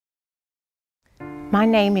My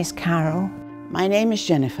name is Carol. My name is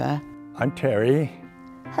Jennifer. I'm Terry.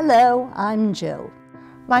 Hello, I'm Jill.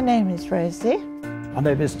 My name is Rosie. My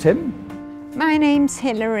name is Tim. My name's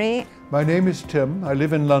Hilary. My name is Tim. I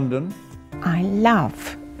live in London. I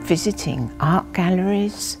love visiting art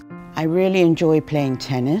galleries. I really enjoy playing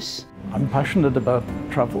tennis. I'm passionate about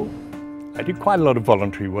travel. I do quite a lot of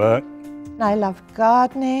voluntary work. I love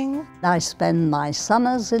gardening. I spend my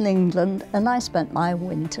summers in England and I spent my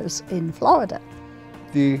winters in Florida.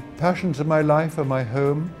 The passions of my life are my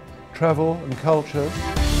home, travel and culture.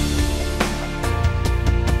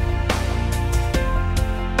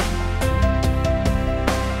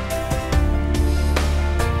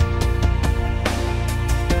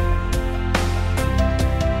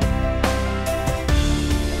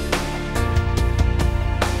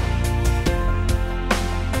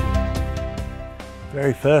 The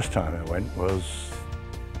very first time I went was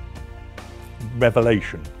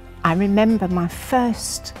revelation. I remember my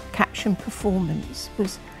first caption performance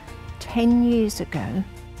was 10 years ago.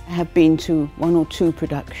 I have been to 1 or 2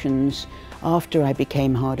 productions after I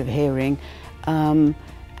became hard of hearing,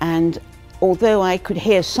 and although I could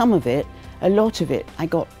hear some of it, a lot of it I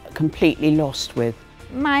got completely lost with.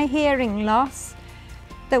 My hearing loss,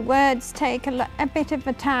 the words take a bit of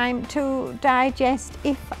a time to digest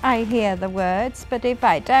if I hear the words, but if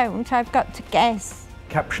I don't, I've got to guess.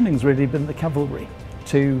 Captioning's really been the cavalry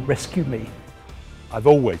to rescue me. I've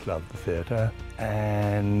always loved the theatre,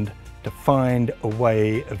 and to find a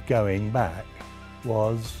way of going back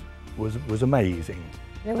was amazing.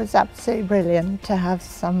 It was absolutely brilliant to have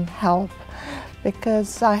some help,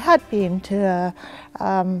 because I had been to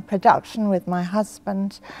a production with my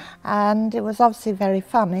husband and it was obviously very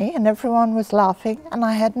funny and everyone was laughing and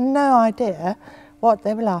I had no idea what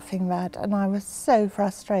they were laughing about, and I was so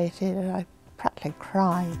frustrated and I practically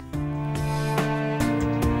cried.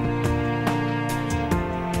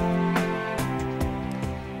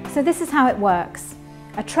 So this is how it works.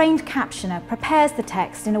 A trained captioner prepares the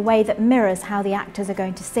text in a way that mirrors how the actors are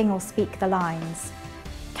going to sing or speak the lines.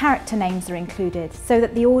 Character names are included so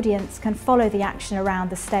that the audience can follow the action around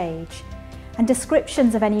the stage. And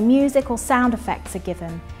descriptions of any music or sound effects are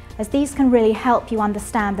given, as these can really help you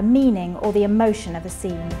understand the meaning or the emotion of a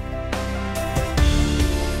scene.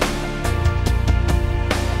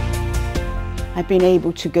 I've been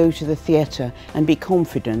able to go to the theatre and be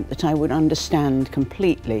confident that I would understand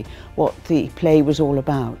completely what the play was all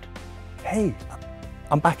about. Hey,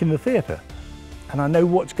 I'm back in the theatre and I know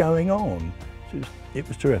what's going on. It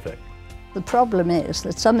was terrific. The problem is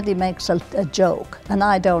that somebody makes a joke and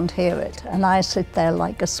I don't hear it and I sit there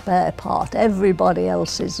like a spare part. Everybody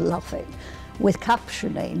else is laughing. With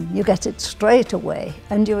captioning, you get it straight away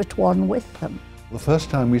and you're at one with them. The first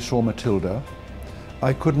time we saw Matilda,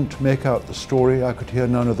 I couldn't make out the story. I could hear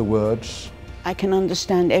none of the words. I can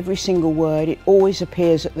understand every single word. It always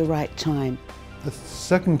appears at the right time. The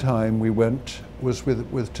second time we went was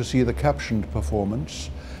to see the captioned performance,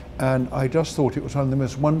 and I just thought it was one of the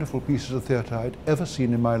most wonderful pieces of theatre I'd ever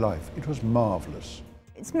seen in my life. It was marvellous.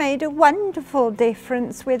 It's made a wonderful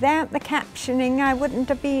difference. Without the captioning, I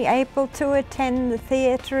wouldn't be able to attend the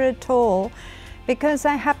theatre at all, because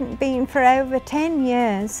I haven't been for over 10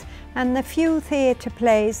 years, and the few theatre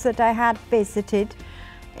plays that I had visited,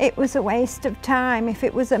 it was a waste of time. If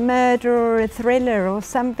it was a murder or a thriller or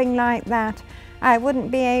something like that, I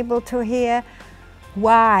wouldn't be able to hear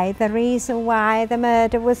the reason why the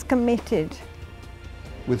murder was committed.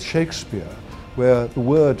 With Shakespeare, where the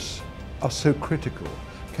words are so critical,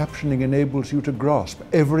 captioning enables you to grasp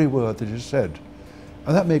every word that is said.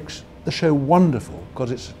 And that makes the show wonderful,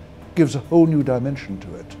 because it gives a whole new dimension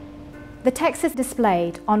to it. The text is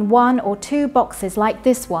displayed on 1 or 2 boxes like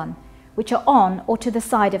this one, which are on or to the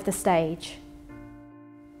side of the stage.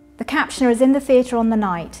 The captioner is in the theatre on the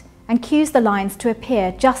night and cues the lines to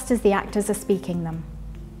appear just as the actors are speaking them.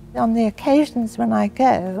 On the occasions when I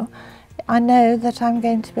go, I know that I'm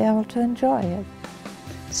going to be able to enjoy it.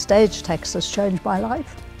 Stage text has changed my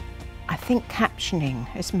life. I think captioning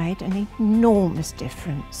has made an enormous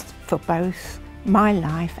difference for both my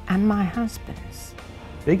life and my husband's.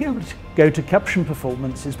 Being able to go to caption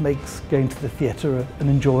performances makes going to the theatre an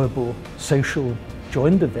enjoyable, social,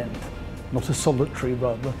 joined event, not a solitary,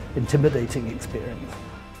 rather intimidating experience.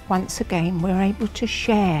 Once again, we're able to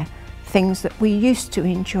share things that we used to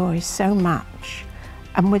enjoy so much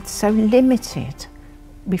and were so limited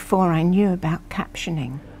before I knew about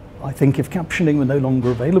captioning. I think if captioning were no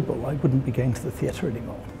longer available, I wouldn't be going to the theatre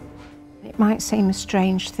anymore. It might seem a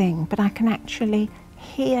strange thing, but I can actually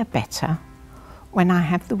hear better when I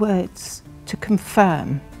have the words to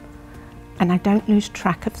confirm, and I don't lose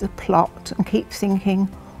track of the plot and keep thinking,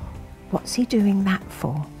 What's he doing that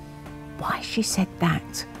for? Why she said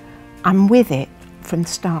that? I'm with it from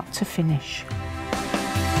start to finish.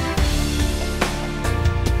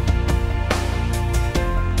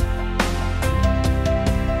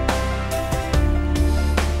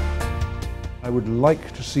 I would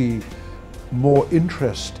like to see more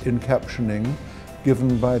interest in captioning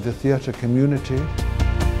given by the theatre community.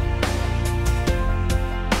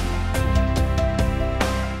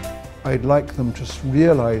 I'd like them to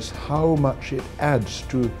realise how much it adds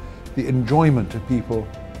to the enjoyment of people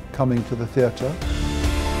coming to the theatre.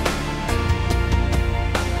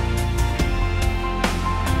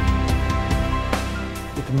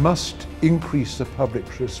 It must increase the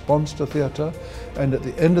public's response to theatre, and at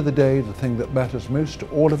the end of the day, the thing that matters most to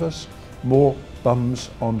all of us, more bums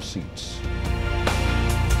on seats.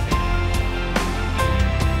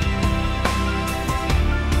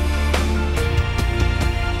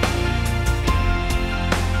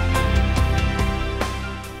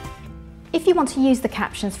 If you want to use the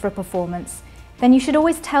captions for a performance, then you should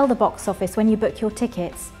always tell the box office when you book your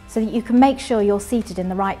tickets so that you can make sure you're seated in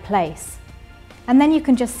the right place. And then you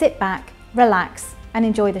can just sit back, relax and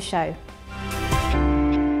enjoy the show.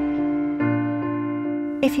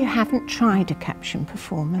 If you haven't tried a caption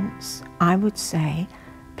performance, I would say,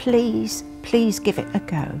 please give it a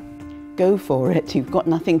go. Go for it. You've got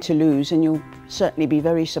nothing to lose and you'll certainly be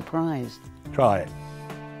very surprised. Try it.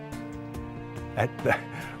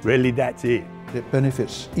 Really, that's it. It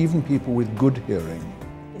benefits even people with good hearing.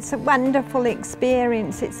 It's a wonderful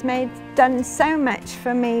experience. It's done so much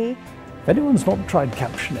for me. If anyone's not tried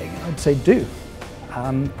captioning, I'd say do.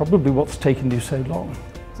 Probably what's taken you so long.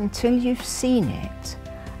 Until you've seen it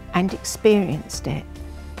and experienced it,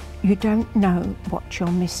 you don't know what you're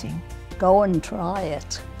missing. Go and try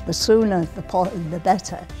it. The sooner the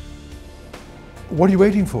better. What are you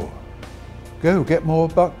waiting for? Go, get more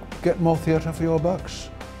theatre for your bucks.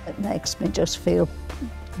 It makes me just feel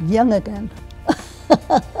young again.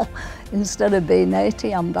 Instead of being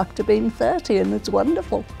 80, I'm back to being 30 and it's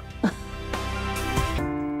wonderful.